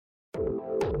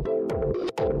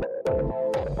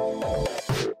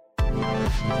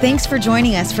Thanks for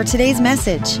joining us for today's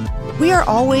message. We are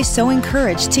always so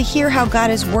encouraged to hear how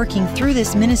God is working through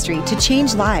this ministry to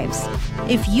change lives.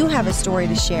 If you have a story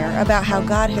to share about how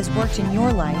God has worked in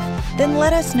your life, then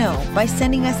let us know by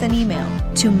sending us an email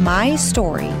to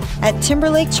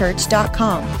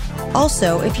mystory@timberlakechurch.com.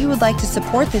 Also, if you would like to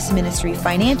support this ministry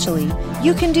financially,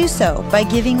 you can do so by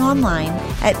giving online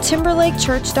at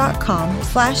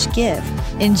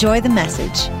timberlakechurch.com/give. Enjoy the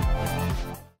message.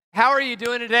 How are you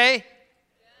doing today?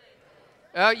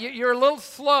 You're a little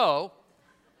slow.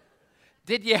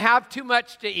 Did you have too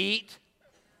much to eat?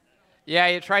 Yeah,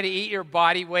 you try to eat your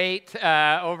body weight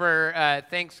over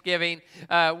Thanksgiving.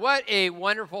 What a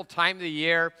wonderful time of the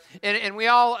year. And we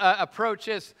all approach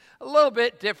this a little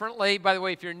bit differently. By the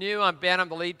way, if you're new, I'm Ben. I'm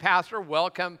the lead pastor.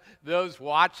 Welcome those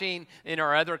watching in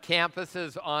our other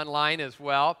campuses online as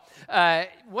well.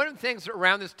 One of the things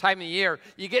around this time of year,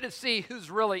 you get to see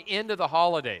who's really into the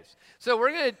holidays. So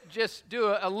we're going to just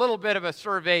do a little bit of a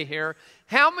survey here.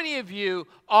 How many of you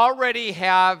already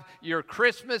have your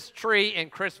Christmas tree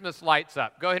and Christmas lights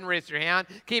up? Go ahead and raise your hand.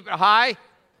 Keep it high.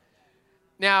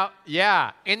 Now,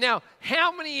 yeah. And now,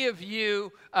 how many of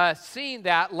you seen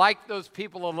that like those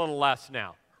people a little less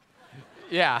now?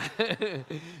 Yeah.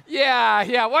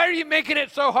 yeah. Why are you making it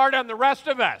so hard on the rest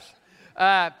of us?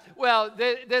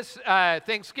 This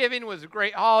Thanksgiving was a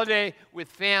great holiday with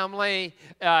family.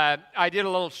 I did a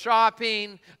little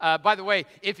shopping. By the way,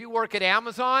 if you work at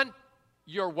Amazon,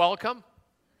 you're welcome.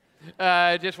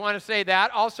 Just want to say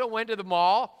that. Also went to the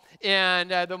mall. And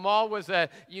the mall was a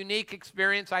unique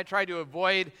experience. I try to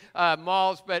avoid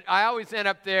malls, but I always end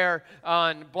up there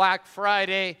on Black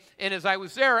Friday. And as I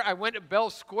was there, I went to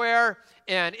Bell Square,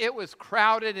 and it was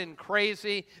crowded and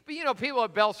crazy. But, you know, people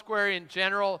at Bell Square in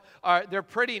general, they're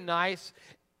pretty nice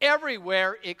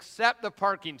everywhere except the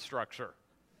parking structure.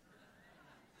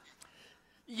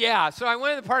 Yeah, so I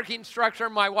went to the parking structure.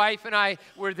 My wife and I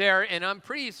were there, and I'm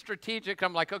pretty strategic.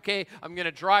 I'm like, okay, I'm going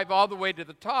to drive all the way to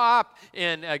the top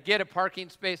and get a parking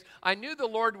space. I knew the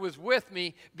Lord was with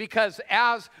me because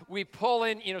as we pull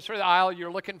in, sort of the aisle, you're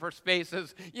looking for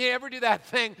spaces. You ever do that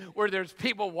thing where there's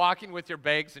people walking with your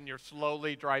bags and you're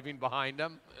slowly driving behind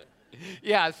them?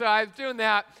 Yeah, so I was doing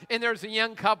that, and there's a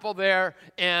young couple there,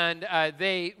 and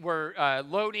they were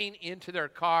loading into their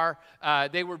car.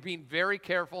 They were being very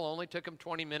careful, only took them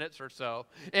 20 minutes or so.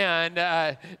 And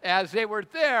as they were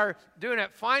there doing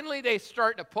it, finally they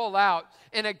start to pull out,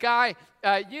 and a guy,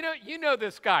 you know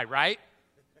this guy, right?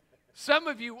 Some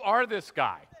of you are this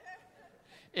guy.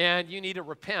 And you need to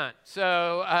repent.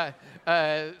 So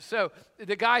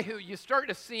the guy who you start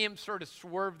to see him sort of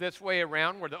swerve this way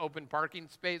around where the open parking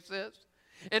space is.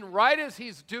 And right as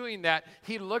he's doing that,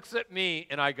 he looks at me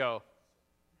and I go,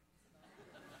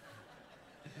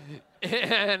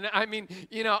 and I mean,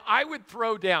 I would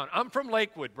throw down. I'm from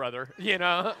Lakewood, brother,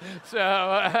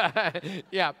 So,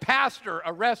 pastor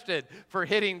arrested for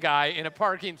hitting guy in a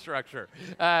parking structure.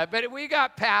 But we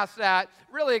got past that,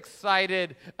 really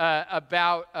excited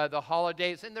about the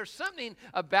holidays. And there's something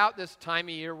about this time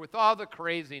of year with all the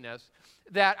craziness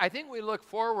that I think we look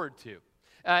forward to.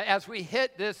 As we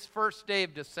hit this first day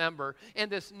of December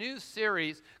and this new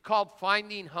series called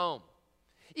Finding Home.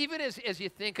 Even as you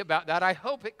think about that, I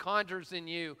hope it conjures in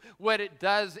you what it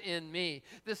does in me.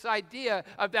 This idea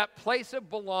of that place of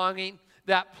belonging,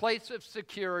 that place of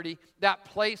security, that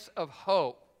place of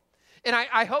hope. And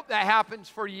I hope that happens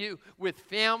for you with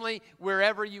family,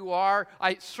 wherever you are.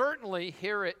 I certainly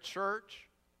here at church,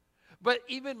 but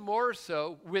even more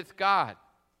so with God.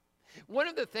 One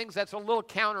of the things that's a little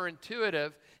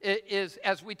counterintuitive is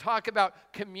as we talk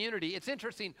about community. It's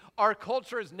interesting, our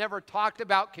culture has never talked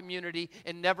about community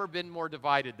and never been more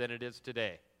divided than it is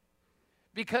today.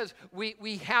 Because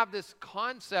we have this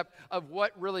concept of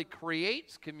what really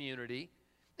creates community,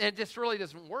 and it just really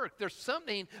doesn't work. There's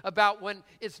something about when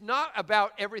it's not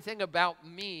about everything about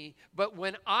me, but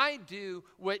when I do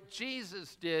what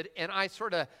Jesus did and I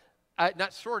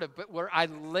but where I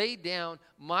lay down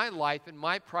my life and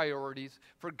my priorities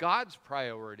for God's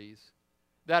priorities,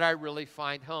 that I really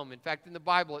find home. In fact, in the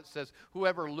Bible it says,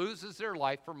 whoever loses their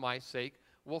life for my sake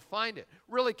will find it.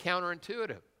 Really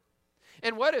counterintuitive.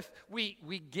 And what if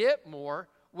we get more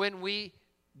when we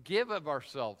give of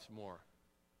ourselves more?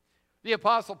 The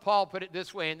Apostle Paul put it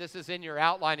this way, and this is in your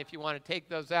outline if you want to take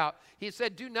those out. He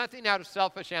said, do nothing out of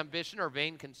selfish ambition or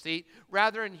vain conceit.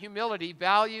 Rather, in humility,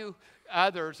 value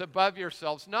others above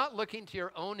yourselves, not looking to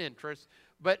your own interests,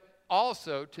 but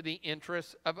also to the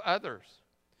interests of others.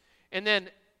 And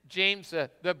then James,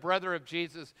 the brother of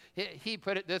Jesus, he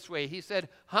put it this way. He said,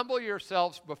 humble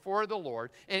yourselves before the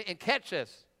Lord, and catch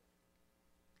this,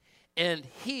 and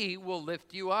he will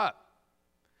lift you up.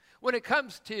 When it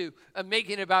comes to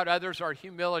making about others our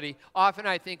humility, often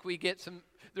I think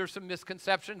there's some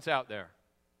misconceptions out there.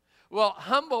 Well,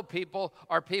 humble people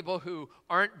are people who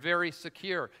aren't very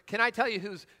secure. Can I tell you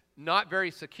who's not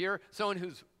very secure? Someone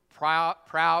who's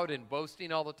proud and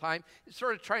boasting all the time. It's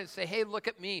sort of trying to say, hey, look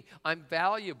at me, I'm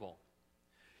valuable.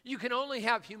 You can only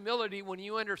have humility when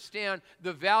you understand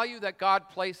the value that God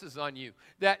places on you,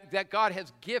 that God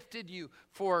has gifted you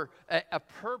for a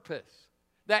purpose,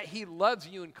 that he loves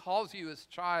you and calls you his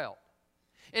child.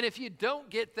 And if you don't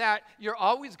get that, you're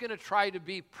always going to try to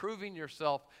be proving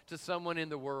yourself to someone in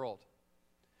the world.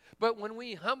 But when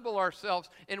we humble ourselves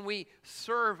and we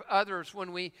serve others,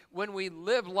 when we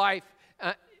live life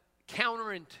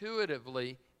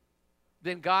counterintuitively,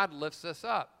 then God lifts us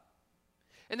up.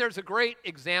 And there's a great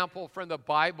example from the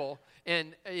Bible,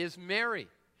 and is Mary.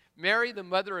 Mary, the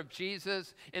mother of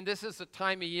Jesus, and this is the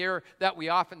time of year that we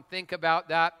often think about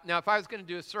that. Now, if I was going to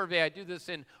do a survey, I do this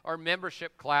in our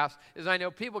membership class, is I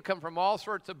know people come from all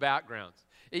sorts of backgrounds.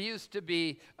 It used to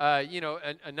be,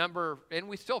 a number, and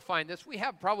we still find this. We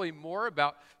have probably more,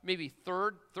 about maybe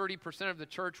 30% of the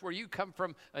church where you come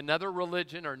from another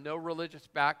religion or no religious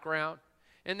background.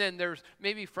 And then there's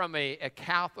maybe from a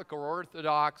Catholic or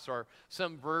Orthodox or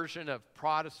some version of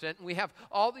Protestant. And we have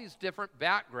all these different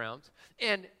backgrounds.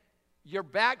 And your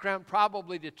background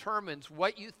probably determines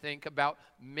what you think about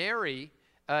Mary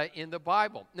in the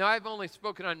Bible. Now, I've only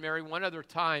spoken on Mary one other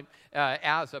time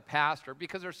as a pastor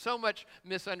because there's so much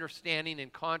misunderstanding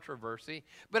and controversy.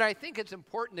 But I think it's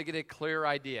important to get a clear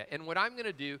idea. And what I'm going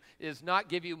to do is not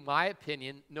give you my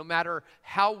opinion, no matter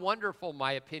how wonderful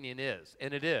my opinion is.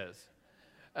 And it is.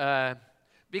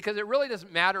 Because it really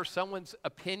doesn't matter someone's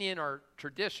opinion or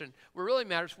tradition. What really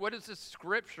matters, what does the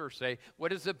Scripture say?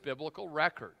 What is the biblical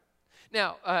record?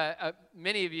 Now,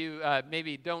 many of you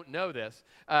maybe don't know this,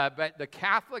 but the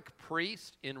Catholic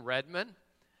priest in Redmond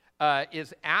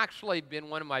has actually been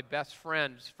one of my best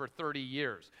friends for 30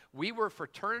 years. We were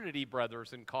fraternity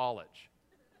brothers in college.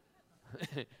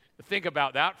 Think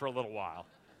about that for a little while.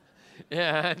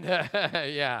 And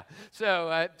yeah,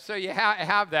 so you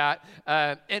have that,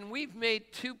 and we've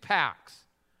made two pacts.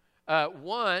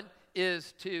 One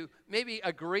is to maybe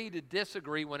agree to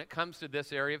disagree when it comes to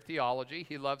this area of theology.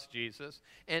 He loves Jesus.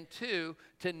 And two,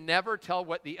 to never tell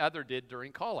what the other did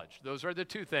during college. Those are the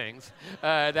two things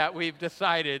that we've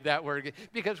decided that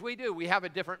because we have a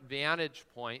different vantage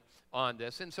point on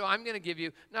this. And so I'm going to give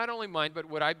you not only mine, but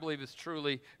what I believe is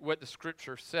truly what the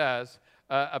Scripture says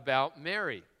about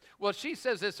Mary. Well, she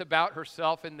says this about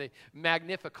herself in the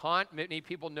Magnificat. Many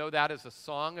people know that as a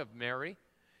song of Mary.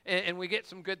 And we get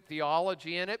some good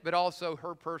theology in it, but also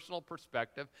her personal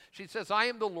perspective. She says, I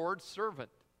am the Lord's servant.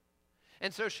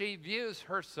 And so she views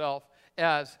herself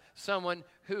as someone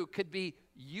who could be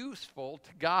useful to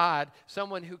God,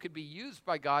 someone who could be used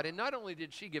by God. And not only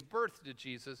did she give birth to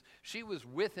Jesus, she was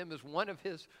with him as one of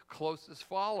his closest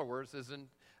followers his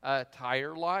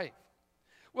entire life.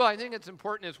 Well, I think it's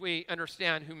important as we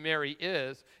understand who Mary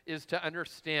is to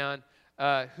understand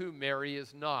who Mary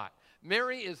is not.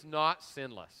 Mary is not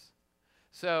sinless.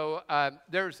 So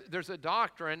there's a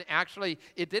doctrine, actually,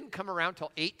 it didn't come around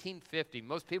till 1850.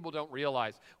 Most people don't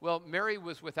realize. Well, Mary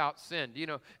was without sin. You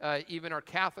know, even our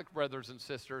Catholic brothers and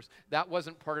sisters, that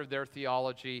wasn't part of their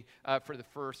theology for the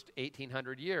first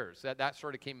 1800 years. That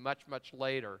sort of came much, much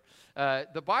later.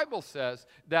 The Bible says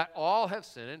that all have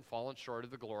sinned and fallen short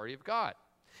of the glory of God.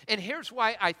 And here's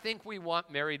why I think we want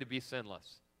Mary to be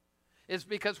sinless. Is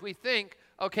because we think,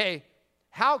 okay,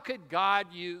 how could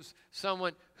God use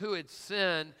someone who had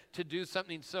sinned to do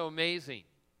something so amazing?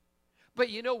 But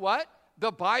you know what?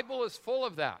 The Bible is full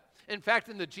of that. In fact,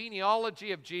 in the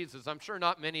genealogy of Jesus, I'm sure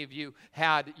not many of you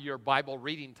had your Bible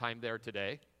reading time there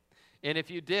today. And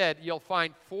if you did, you'll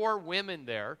find 4 women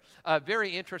there. Very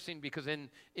interesting because in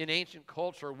ancient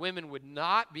culture, women would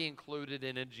not be included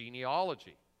in a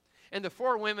genealogy. And the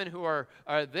 4 women who are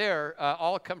there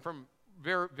all come from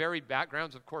very varied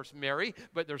backgrounds. Of course, Mary,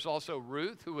 but there's also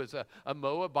Ruth, who was a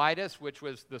Moabitess, which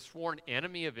was the sworn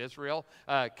enemy of Israel,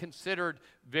 considered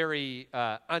very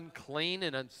unclean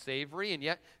and unsavory, and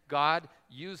yet God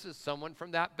uses someone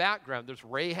from that background. There's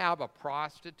Rahab, a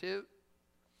prostitute.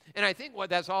 And I think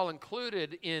that's all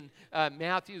included in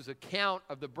Matthew's account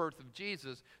of the birth of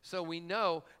Jesus, so we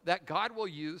know that God will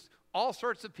use all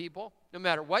sorts of people, no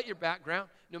matter what your background,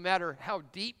 no matter how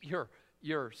deep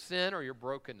your sin or your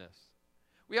brokenness.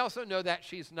 We also know that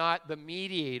she's not the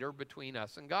mediator between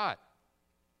us and God.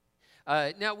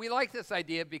 Now, we like this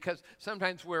idea because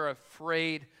sometimes we're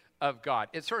afraid of God.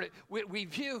 It's sort of we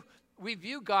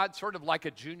view God sort of like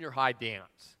a junior high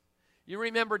dance. You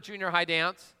remember junior high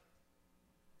dance?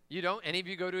 You don't? Any of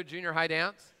you go to a junior high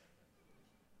dance?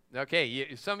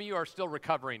 Okay, some of you are still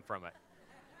recovering from it.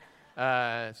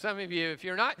 Some of you, if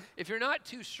you're not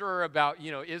too sure about,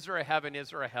 is there a heaven, is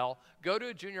there a hell, go to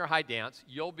a junior high dance.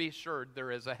 You'll be sure there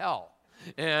is a hell.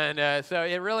 And so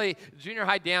it really, junior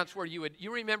high dance where you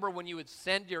remember when you would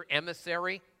send your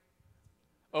emissary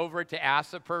over to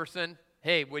ask a person,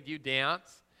 hey, would you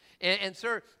dance? And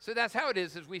so that's how it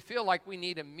is we feel like we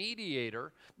need a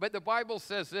mediator. But the Bible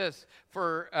says this,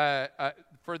 for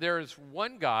there is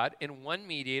one God and one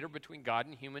mediator between God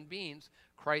and human beings,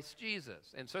 Christ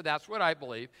Jesus. And so that's what I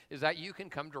believe, is that you can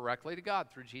come directly to God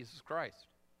through Jesus Christ.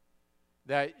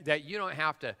 That you don't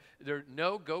have to, there's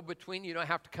no go-between. You don't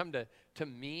have to come to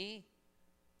me.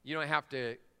 You don't have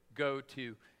to go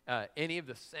to any of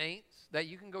the saints. That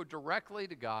you can go directly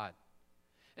to God.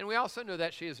 And we also know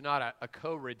that she is not a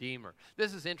co-redeemer.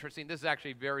 This is interesting. This is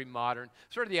actually very modern.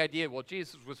 Sort of the idea, well,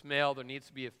 Jesus was male, there needs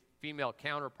to be a female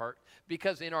counterpart.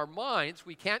 Because in our minds,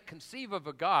 we can't conceive of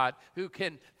a God who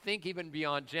can think even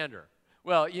beyond gender.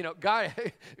 Well,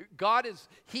 God is,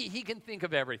 he can think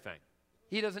of everything.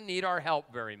 He doesn't need our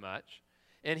help very much.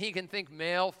 And he can think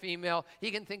male, female. He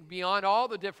can think beyond all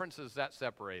the differences that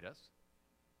separate us.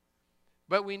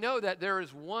 But we know that there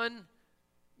is one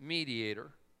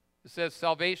mediator. It says,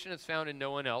 salvation is found in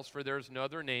no one else, for there is no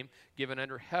other name given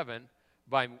under heaven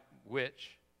by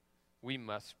which we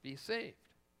must be saved.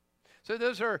 So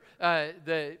those are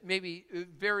the maybe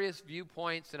various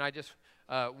viewpoints, and I just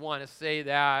want to say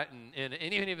that. And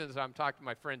even as I'm talking to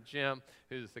my friend Jim,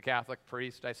 who's the Catholic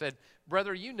priest, I said,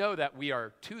 brother, you know that we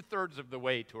are 2/3 of the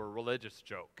way to a religious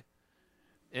joke.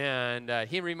 And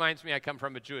he reminds me I come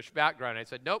from a Jewish background. I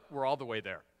said, nope, we're all the way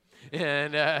there.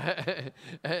 And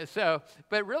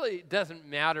but really it doesn't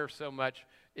matter so much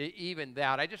even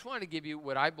that. I just want to give you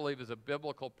what I believe is a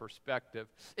biblical perspective.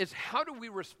 Is how do we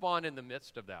respond in the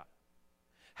midst of that?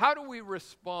 How do we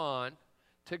respond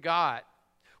to God?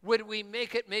 Would we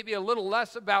make it maybe a little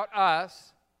less about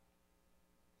us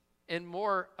and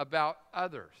more about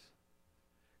others?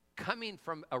 Coming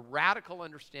from a radical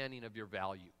understanding of your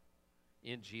value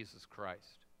in Jesus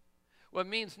Christ. Well, it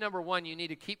means, number one, you need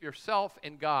to keep yourself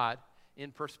and God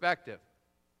in perspective.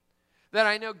 That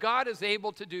I know God is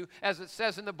able to do, as it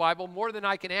says in the Bible, more than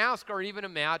I can ask or even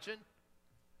imagine.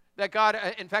 That God,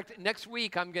 in fact, next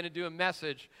week I'm going to do a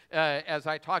message as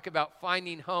I talk about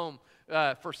finding home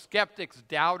for skeptics,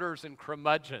 doubters, and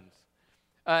curmudgeons.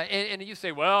 And you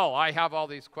say, well, I have all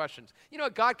these questions. You know,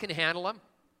 God can handle them.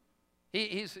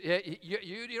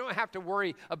 You don't have to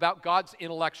worry about God's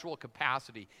intellectual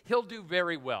capacity. He'll do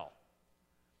very well.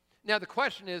 Now, the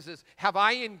question is have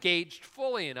I engaged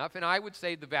fully enough, and I would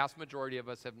say the vast majority of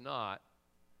us have not,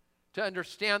 to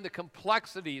understand the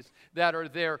complexities that are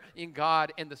there in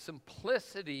God and the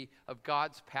simplicity of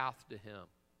God's path to Him.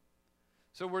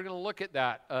 So we're going to look at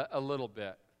that a little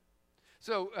bit.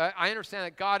 So I understand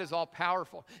that God is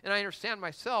all-powerful, and I understand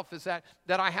myself is that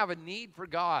I have a need for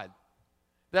God,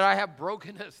 that I have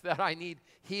brokenness that I need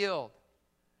healed,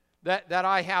 that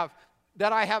I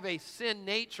have a sin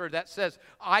nature that says,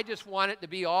 I just want it to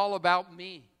be all about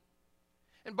me.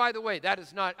 And by the way, that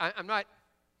is not, I'm not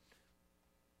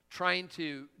trying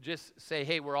to just say,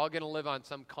 hey, we're all going to live on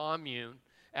some commune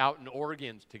out in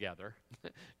Oregon together.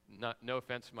 No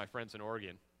offense to my friends in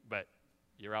Oregon, but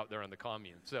you're out there on the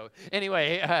commune. So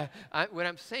anyway, what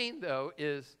I'm saying, though,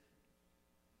 is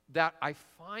that I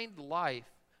find life,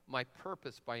 my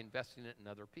purpose, by investing it in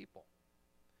other people.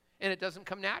 And it doesn't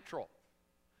come natural.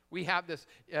 We have this,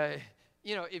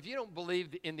 if you don't believe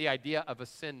in the idea of a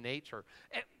sin nature.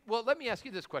 Well, let me ask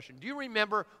you this question. Do you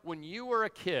remember when you were a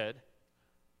kid,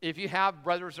 if you have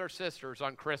brothers or sisters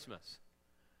on Christmas,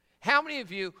 how many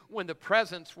of you, when the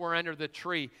presents were under the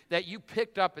tree, that you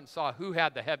picked up and saw who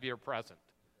had the heavier present?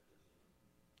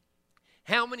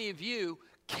 How many of you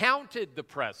counted the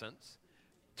presents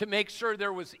to make sure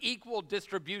there was equal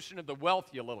distribution of the wealth,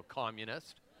 you little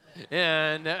communist?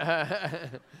 And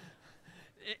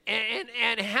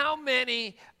how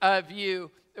many of you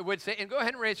would say, and go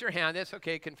ahead and raise your hand, that's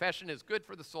okay, confession is good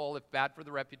for the soul if bad for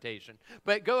the reputation,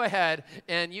 but go ahead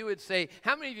and you would say,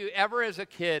 how many of you ever as a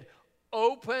kid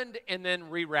opened and then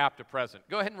rewrapped a present?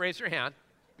 Go ahead and raise your hand,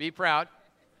 be proud.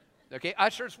 Okay,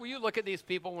 ushers, will you look at these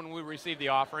people when we receive the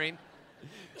offering?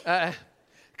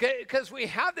 Because we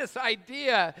have this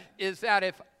idea is that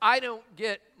if I don't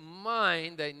get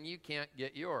mine, then you can't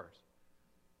get yours.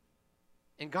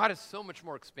 And God is so much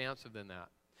more expansive than that.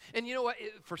 And you know what?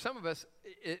 For some of us,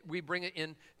 we bring it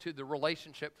into the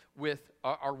relationship with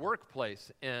our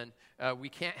workplace, and we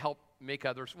can't help make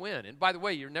others win. And by the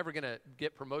way, you're never going to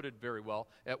get promoted very well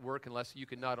at work unless you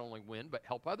can not only win, but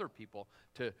help other people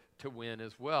to win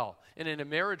as well. And in a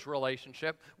marriage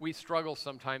relationship, we struggle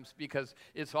sometimes because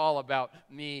it's all about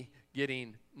me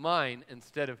getting mine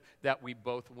instead of that we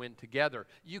both win together.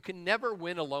 You can never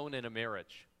win alone in a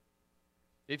marriage.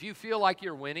 If you feel like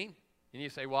you're winning, and you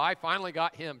say, well, I finally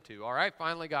got him to, or I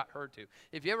finally got her to.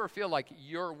 If you ever feel like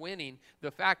you're winning,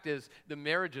 the fact is the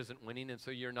marriage isn't winning, and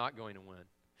so you're not going to win.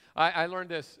 I learned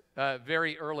this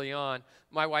very early on.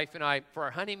 My wife and I, for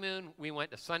our honeymoon, we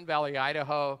went to Sun Valley,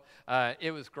 Idaho.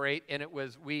 It was great, and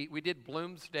we did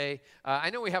Bloomsday. I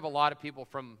know we have a lot of people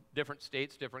from different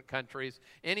states, different countries.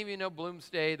 Any of you know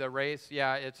Bloomsday, the race?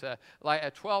 Yeah, it's like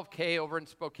a 12K over in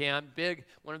Spokane,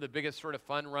 one of the biggest sort of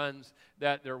fun runs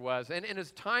that there was. And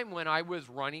it's a time when I was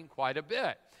running quite a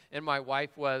bit, and my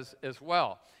wife was as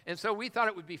well. And so we thought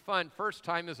it would be fun. First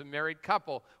time as a married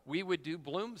couple, we would do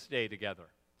Bloomsday together.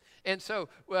 And so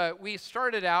we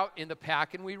started out in the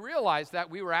pack, and we realized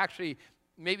that we were actually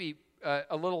maybe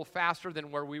a little faster than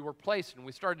where we were placed. And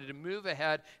we started to move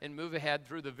ahead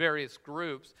through the various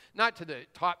groups, not to the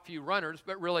top few runners,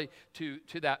 but really to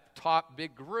that top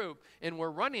big group. And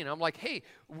we're running. I'm like, hey,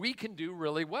 we can do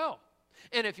really well.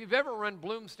 And if you've ever run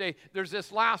Bloomsday, there's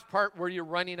this last part where you're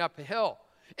running up a hill.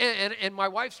 And my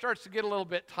wife starts to get a little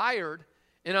bit tired.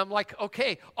 And I'm like,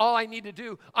 okay, all I need to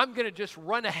do, I'm going to just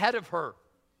run ahead of her.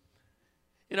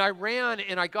 And I ran,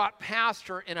 and I got past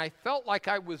her, and I felt like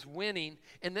I was winning.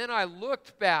 And then I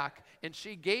looked back, and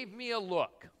she gave me a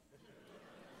look.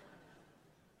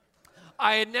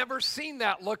 I had never seen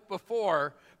that look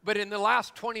before, but in the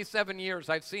last 27 years,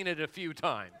 I've seen it a few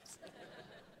times.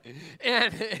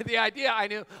 And the idea, I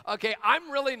knew, okay,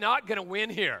 I'm really not going to win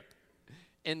here.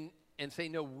 And say,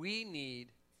 no, we need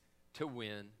to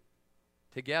win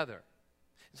together.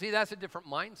 See, that's a different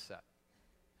mindset.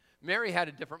 Mary had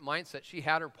a different mindset. She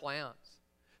had her plans.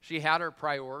 She had her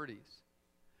priorities.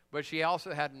 But she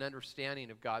also had an understanding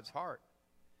of God's heart.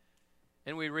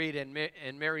 And we read,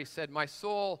 and Mary said, my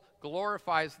soul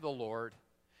glorifies the Lord,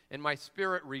 and my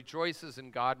spirit rejoices in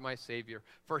God my Savior,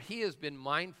 for he has been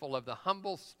mindful of the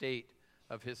humble state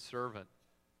of his servant.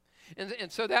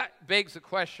 And so that begs the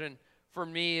question for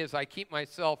me as I keep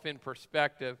myself in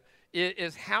perspective,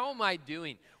 is how am I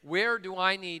doing? Where do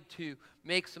I need to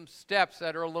make some steps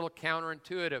that are a little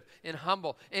counterintuitive and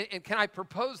humble? And can I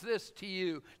propose this to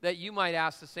you that you might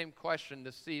ask the same question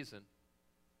this season?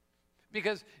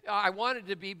 Because I wanted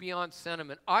to be beyond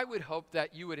sentiment. I would hope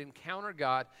that you would encounter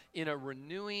God in a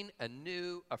renewing, a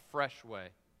new, a fresh way.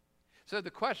 So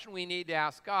the question we need to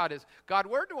ask God is, God,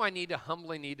 where do I need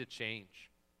to change?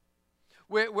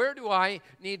 Where do I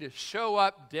need to show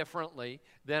up differently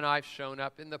than I've shown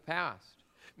up in the past?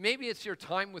 Maybe it's your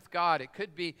time with God. It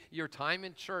could be your time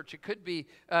in church. It could be,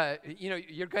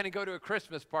 you're going to go to a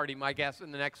Christmas party, my guess,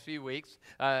 in the next few weeks,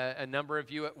 a number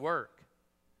of you at work.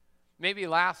 Maybe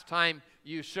last time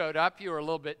you showed up, you were a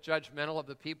little bit judgmental of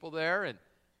the people there,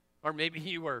 or maybe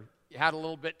you had a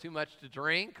little bit too much to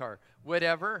drink or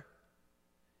whatever.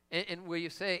 And will you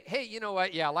say, hey, you know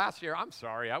what? Yeah, last year, I'm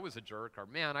sorry, I was a jerk, or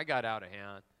man, I got out of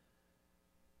hand.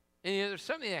 And there's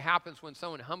something that happens when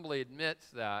someone humbly admits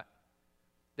that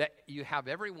you have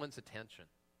everyone's attention.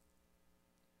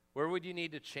 Where would you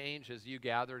need to change as you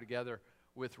gather together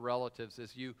with relatives,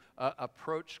 as you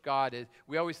approach God?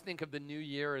 We always think of the new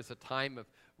year as a time of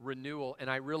renewal, and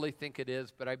I really think it is,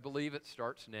 but I believe it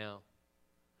starts now.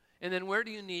 And then where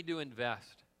do you need to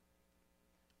invest?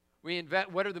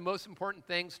 What are the most important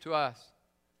things to us?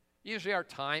 Usually our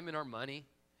time and our money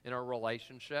and our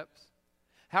relationships.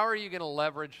 How are you going to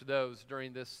leverage those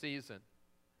during this season?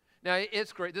 Now,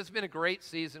 it's great. This has been a great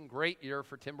season, great year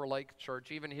for Timberlake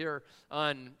Church. Even here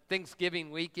on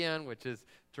Thanksgiving weekend, which is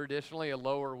traditionally a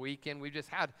lower weekend, we've just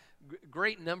had a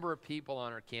great number of people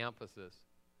on our campuses.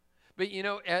 But,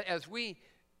 as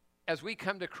we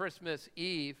come to Christmas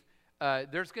Eve,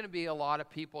 there's going to be a lot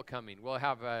of people coming. We'll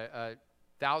have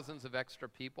thousands of extra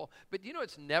people. But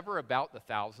it's never about the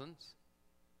thousands.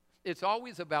 It's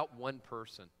always about one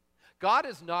person. God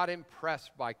is not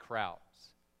impressed by crowds.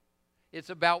 It's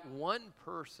about one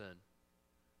person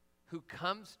who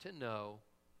comes to know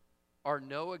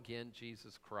again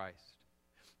Jesus Christ.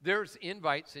 There's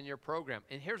invites in your program.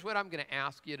 And here's what I'm going to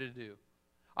ask you to do.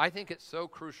 I think it's so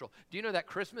crucial. Do you know that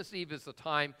Christmas Eve is the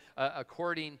time,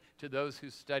 according to those who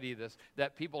study this,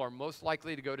 that people are most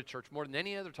likely to go to church more than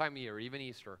any other time of year, even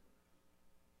Easter?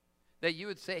 That you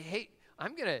would say, hey,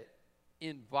 I'm going to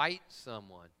invite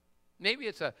someone. Maybe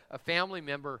it's a family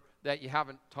member that you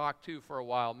haven't talked to for a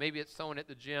while. Maybe it's someone at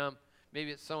the gym.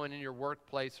 Maybe it's someone in your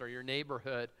workplace or your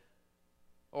neighborhood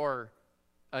or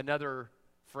another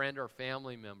friend or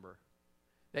family member.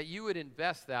 that you would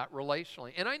invest that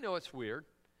relationally. And I know it's weird.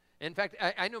 In fact,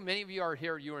 I know many of you are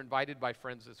here, you were invited by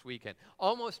friends this weekend.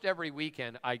 Almost every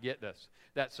weekend I get this,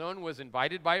 that someone was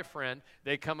invited by a friend,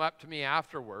 they come up to me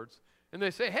afterwards, and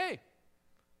they say, hey,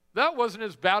 that wasn't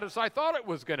as bad as I thought it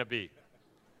was going to be.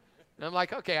 And I'm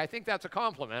like, okay, I think that's a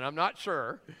compliment. I'm not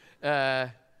sure.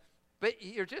 But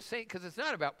you're just saying, because it's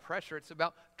not about pressure, it's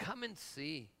about come and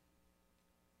see.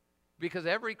 Because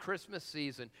every Christmas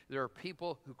season, there are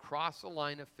people who cross the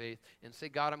line of faith and say,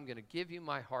 God, I'm going to give you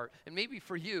my heart. And maybe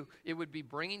for you, it would be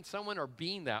bringing someone or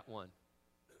being that one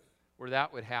where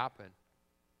that would happen.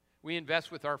 We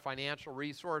invest with our financial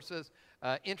resources.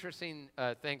 Interesting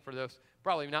thing for those,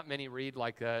 probably not many read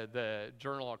like the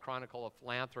Journal or Chronicle of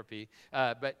Philanthropy,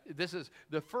 but this is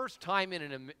the first time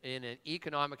in an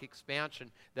economic expansion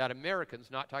that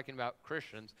Americans, not talking about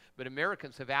Christians, but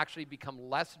Americans have actually become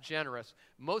less generous,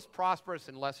 most prosperous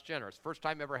and less generous. First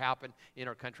time ever happened in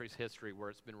our country's history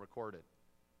where it's been recorded.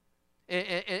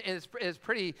 And it's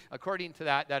pretty, according to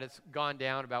that it's gone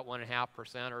down about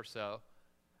 1.5% or so.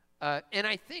 And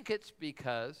I think it's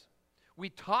because we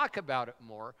talk about it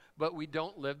more, but we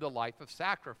don't live the life of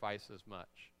sacrifice as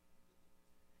much.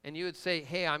 And you would say,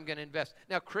 hey, I'm going to invest.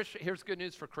 Now, here's good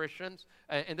news for Christians.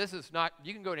 And this is not,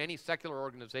 you can go to any secular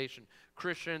organization.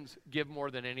 Christians give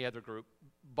more than any other group,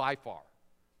 by far.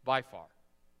 By far.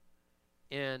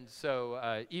 And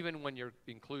so even when you're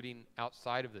including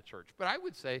outside of the church. But I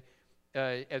would say,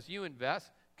 as you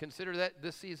invest, consider that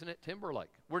this season at Timberlake.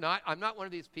 I'm not one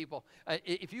of these people.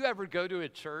 If you ever go to a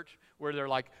church where they're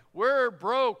like, we're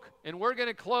broke and we're going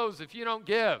to close if you don't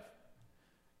give,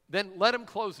 then let them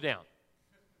close down.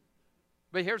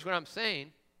 But here's what I'm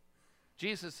saying.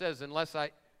 Jesus says, unless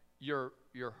your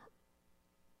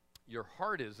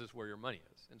heart is where your money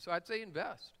is. And so I'd say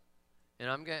invest. And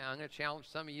I'm going to challenge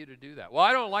some of you to do that. Well,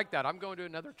 I don't like that. I'm going to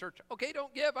another church. Okay,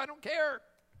 don't give. I don't care.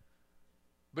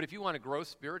 But if you want to grow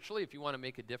spiritually, if you want to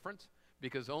make a difference,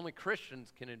 because only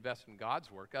Christians can invest in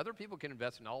God's work, other people can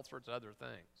invest in all sorts of other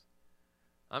things.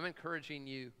 I'm encouraging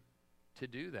you to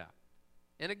do that.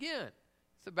 And again,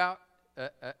 it's about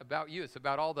you. It's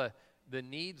about all the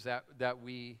needs that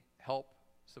we help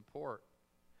support.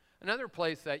 Another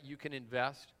place that you can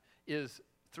invest is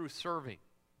through serving.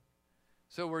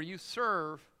 So where you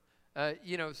serve,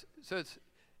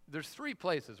 there's three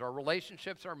places: our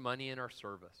relationships, our money, and our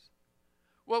service.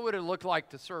 What would it look like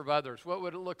to serve others? What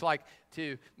would it look like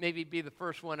to maybe be the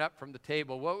first one up from the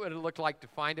table? What would it look like to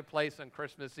find a place on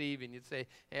Christmas Eve and you'd say,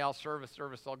 hey, I'll serve a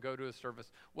service, I'll go to a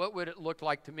service? What would it look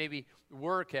like to maybe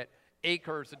work at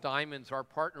Acres of Diamonds, our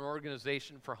partner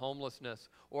organization for homelessness,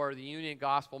 or the Union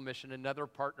Gospel Mission, another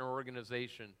partner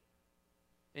organization?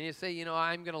 And you say,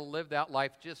 I'm going to live that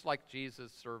life just like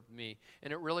Jesus served me.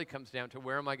 And it really comes down to,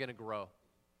 where am I going to grow?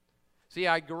 See,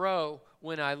 I grow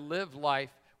when I live life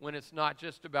when it's not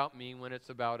just about me, when it's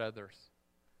about others.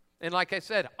 And like I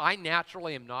said, I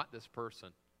naturally am not this person.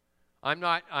 I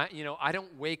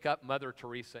don't wake up Mother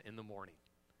Teresa in the morning.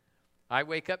 I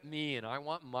wake up me, and I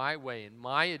want my way and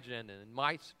my agenda and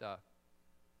my stuff.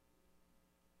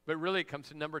 But really it comes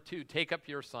to number 2, take up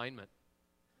your assignment.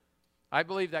 I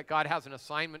believe that God has an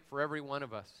assignment for every one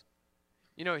of us.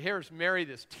 Here's Mary,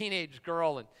 this teenage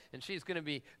girl, and she's going to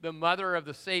be the mother of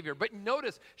the Savior. But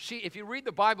notice, if you read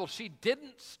the Bible, she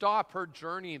didn't stop her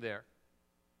journey there.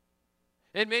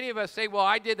 And many of us say, well,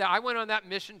 I did that. I went on that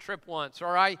mission trip once,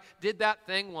 or I did that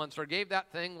thing once, or gave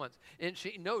that thing once. And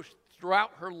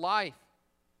throughout her life,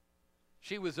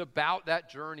 she was about that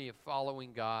journey of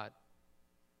following God.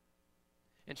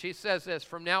 And she says this,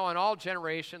 from now on, all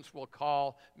generations will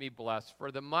call me blessed,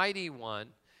 for the Mighty One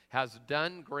has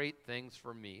done great things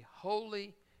for me.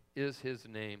 Holy is his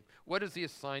name. What is the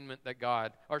assignment that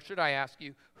God, or should I ask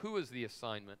you, who is the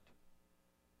assignment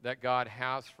that God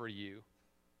has for you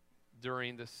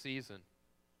during this season?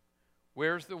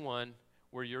 Where's the one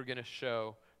where you're going to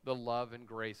show the love and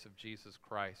grace of Jesus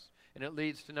Christ? And it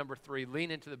leads to number 3,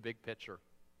 lean into the big picture.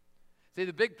 See,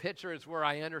 the big picture is where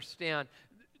I understand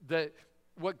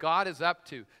what God is up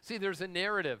to. See, there's a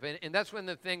narrative, and that's one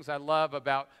of the things I love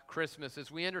about Christmas is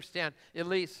we understand at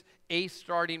least a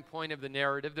starting point of the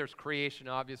narrative. There's creation,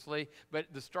 obviously, but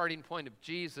the starting point of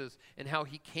Jesus and how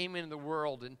he came into the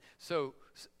world, and so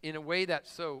in a way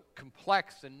that's so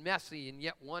complex and messy and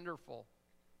yet wonderful.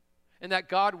 And that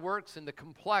God works in the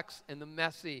complex and the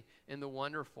messy and the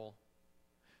wonderful.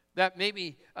 That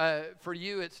maybe for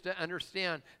you it's to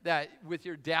understand that with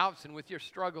your doubts and with your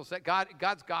struggles, that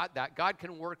God's got that. God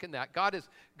can work in that. God is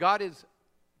got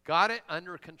it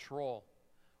under control.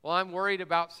 Well, I'm worried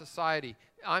about society.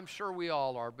 I'm sure we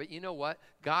all are. But you know what?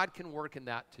 God can work in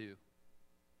that too.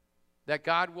 That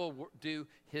God will do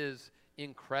his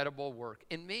incredible work.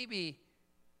 And maybe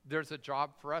there's a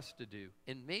job for us to do.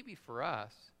 And maybe for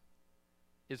us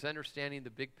is understanding the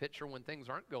big picture when things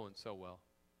aren't going so well.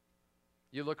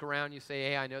 You look around, you say,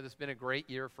 hey, I know this has been a great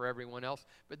year for everyone else,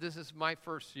 but this is my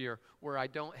first year where I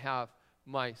don't have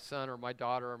my son or my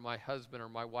daughter or my husband or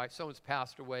my wife. Someone's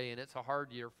passed away, and it's a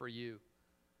hard year for you.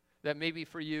 That maybe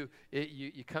for you,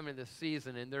 you come in this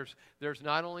season, and there's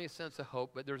not only a sense of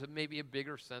hope, but there's maybe a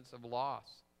bigger sense of loss.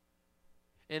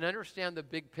 And understand the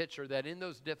big picture that in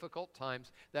those difficult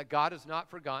times, that God has not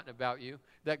forgotten about you,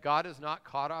 that God is not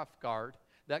caught off guard,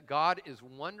 that God is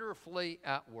wonderfully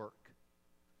at work.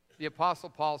 The Apostle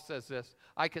Paul says this,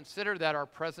 I consider that our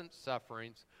present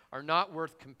sufferings are not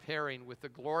worth comparing with the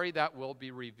glory that will be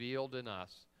revealed in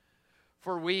us.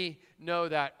 For we know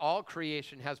that all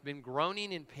creation has been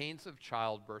groaning in pains of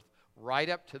childbirth right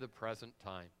up to the present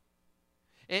time.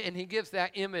 And he gives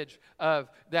that image of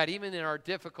that even in our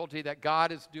difficulty that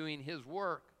God is doing his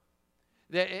work.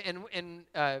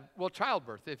 Well,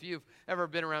 childbirth. If you've ever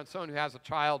been around someone who has a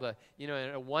child, a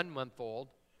 1-month-old,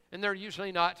 and they're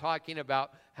usually not talking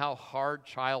about how hard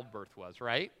childbirth was,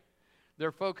 right?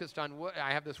 They're focused on,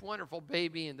 I have this wonderful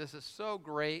baby, and this is so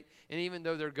great. And even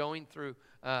though they're going through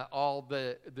all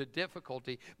the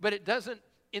difficulty, but it doesn't,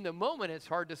 in the moment, it's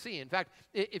hard to see. In fact,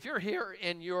 if you're here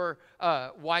and your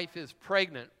wife is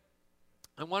pregnant,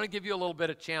 I want to give you a little bit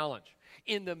of challenge.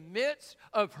 In the midst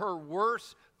of her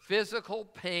worst physical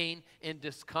pain and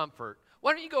discomfort,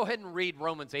 why don't you go ahead and read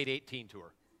Romans 8:18 to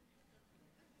her?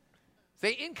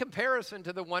 Say, in comparison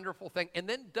to the wonderful thing, and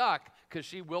then duck, because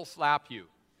she will slap you.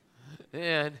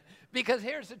 And because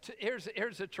here's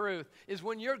the truth, is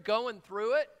when you're going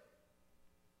through it,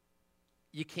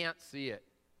 you can't see it.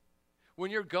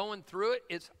 When you're going through it,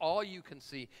 it's all you can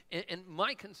see. And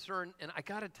my concern, and I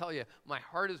got to tell you, my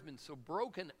heart has been so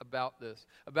broken about this,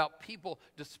 about people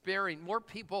despairing, more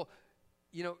people,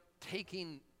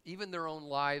 taking even their own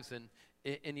lives.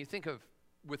 And you think of,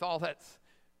 with all that's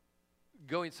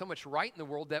going so much right in the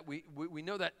world, that we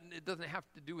know that it doesn't have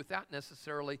to do with that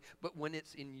necessarily, but when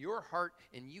it's in your heart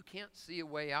and you can't see a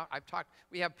way out.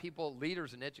 We have people,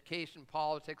 leaders in education,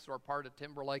 politics, who are part of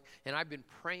Timberlake, and I've been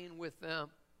praying with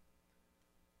them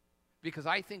because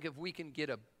I think if we can get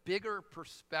a bigger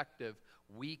perspective,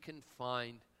 we can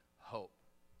find hope.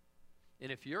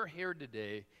 And if you're here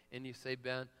today and you say,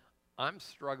 Ben, I'm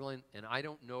struggling and I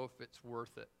don't know if it's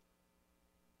worth it,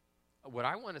 what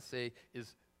I want to say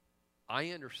is,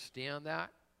 I understand that,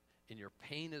 and your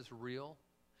pain is real,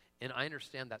 and I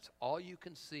understand that's all you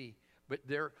can see, but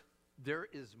there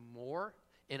is more,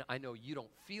 and I know you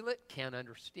don't feel it, can't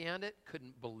understand it,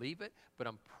 couldn't believe it, but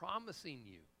I'm promising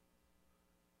you,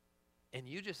 and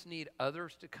you just need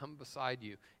others to come beside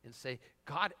you and say,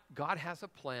 God has a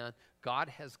plan, God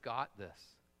has got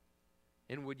this,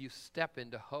 and would you step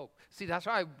into hope? See, that's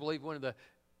why I believe one of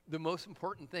the most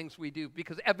important things we do,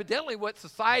 because evidently what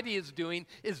society is doing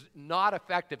is not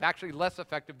effective, actually less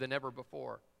effective than ever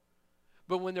before.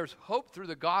 But when there's hope through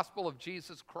the gospel of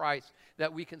Jesus Christ,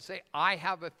 that we can say, I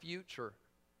have a future.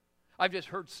 I've just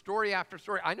heard story after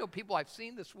story. I know people I've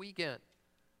seen this weekend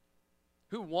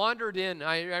who wandered in.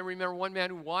 I remember one man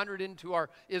who wandered into our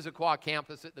Issaquah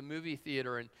campus at the movie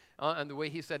theater, and the way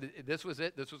he said, this was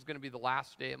it, this was going to be the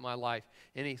last day of my life.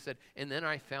 And he said, and then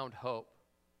I found hope.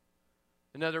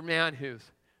 Another man who's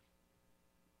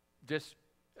just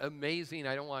amazing,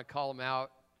 I don't want to call him out,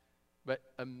 but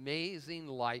amazing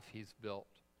life he's built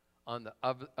on the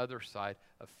other side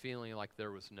of feeling like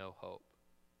there was no hope.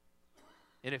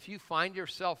 And if you find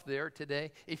yourself there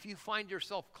today, if you find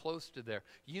yourself close to there,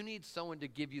 you need someone to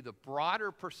give you the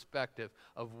broader perspective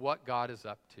of what God is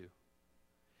up to.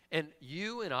 And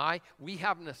you and I, we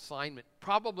have an assignment,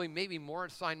 probably maybe more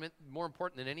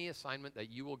important than any assignment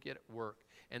that you will get at work,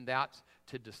 and that's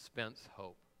to dispense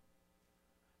hope.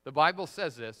 The Bible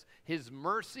says this, His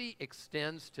mercy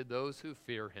extends to those who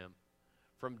fear Him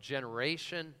from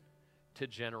generation to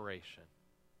generation.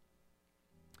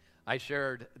 I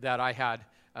shared that I had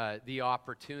the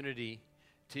opportunity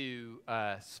to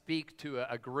speak to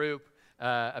a group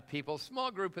of people,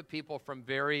 small group of people from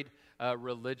varied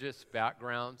religious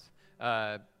backgrounds,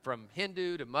 from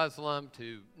Hindu to Muslim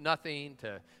to nothing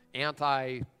to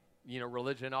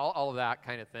religion, all of that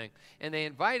kind of thing. And they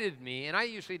invited me, and I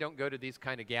usually don't go to these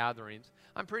kind of gatherings.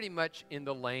 I'm pretty much in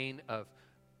the lane of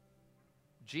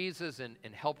Jesus and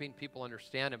helping people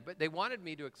understand Him. But they wanted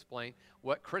me to explain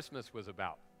what Christmas was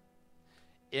about.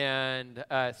 And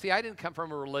see, I didn't come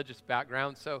from a religious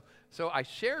background, so I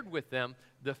shared with them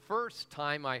the first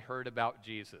time I heard about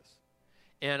Jesus.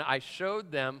 And I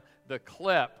showed them the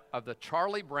clip of the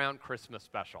Charlie Brown Christmas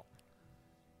special.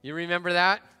 You remember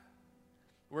that?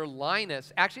 where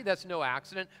Linus, actually that's no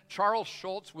accident, Charles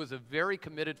Schulz was a very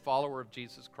committed follower of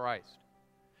Jesus Christ.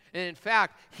 And in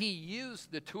fact, he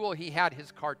used the tool, he had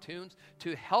his cartoons,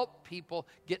 to help people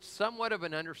get somewhat of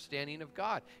an understanding of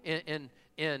God.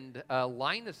 And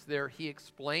Linus there, he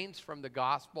explains from the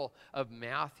Gospel of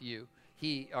Matthew,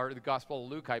 or the Gospel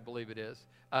of Luke, I believe it is,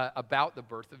 about the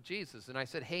birth of Jesus. And I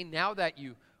said, hey, now that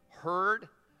you heard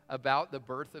about the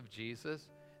birth of Jesus,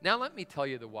 now let me tell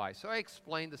you the why. So I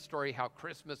explained the story how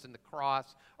Christmas and the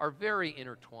cross are very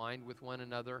intertwined with one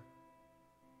another.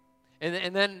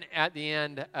 And then at the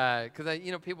end, because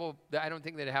people, I don't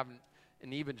think they'd have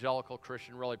an evangelical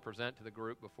Christian really present to the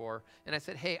group before. And I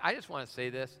said, hey, I just want to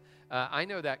say this. I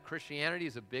know that Christianity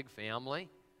is a big family.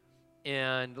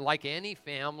 And like any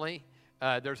family,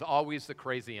 there's always the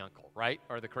crazy uncle, right?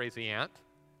 Or the crazy aunt.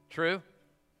 True?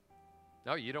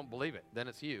 No, you don't believe it. Then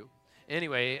it's you.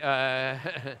 Anyway,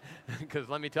 because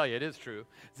let me tell you, it is true.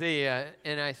 See,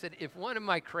 and I said, if one of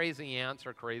my crazy aunts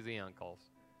or crazy uncles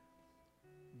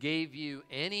gave you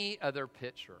any other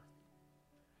picture,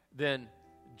 then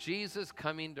Jesus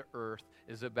coming to earth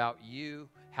is about you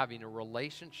having a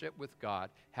relationship with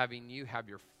God, having you have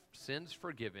your sins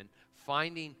forgiven,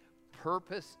 finding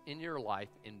purpose in your life,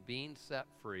 and being set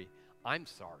free. I'm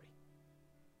sorry.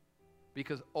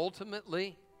 Because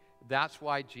ultimately, that's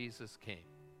why Jesus came.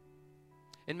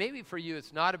 And maybe for you,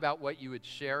 it's not about what you would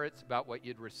share, it's about what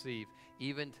you'd receive,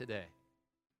 even today.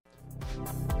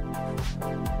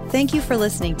 Thank you for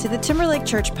listening to the Timberlake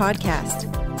Church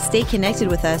podcast. Stay connected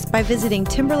with us by visiting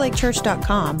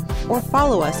timberlakechurch.com or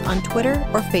follow us on Twitter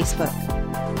or Facebook.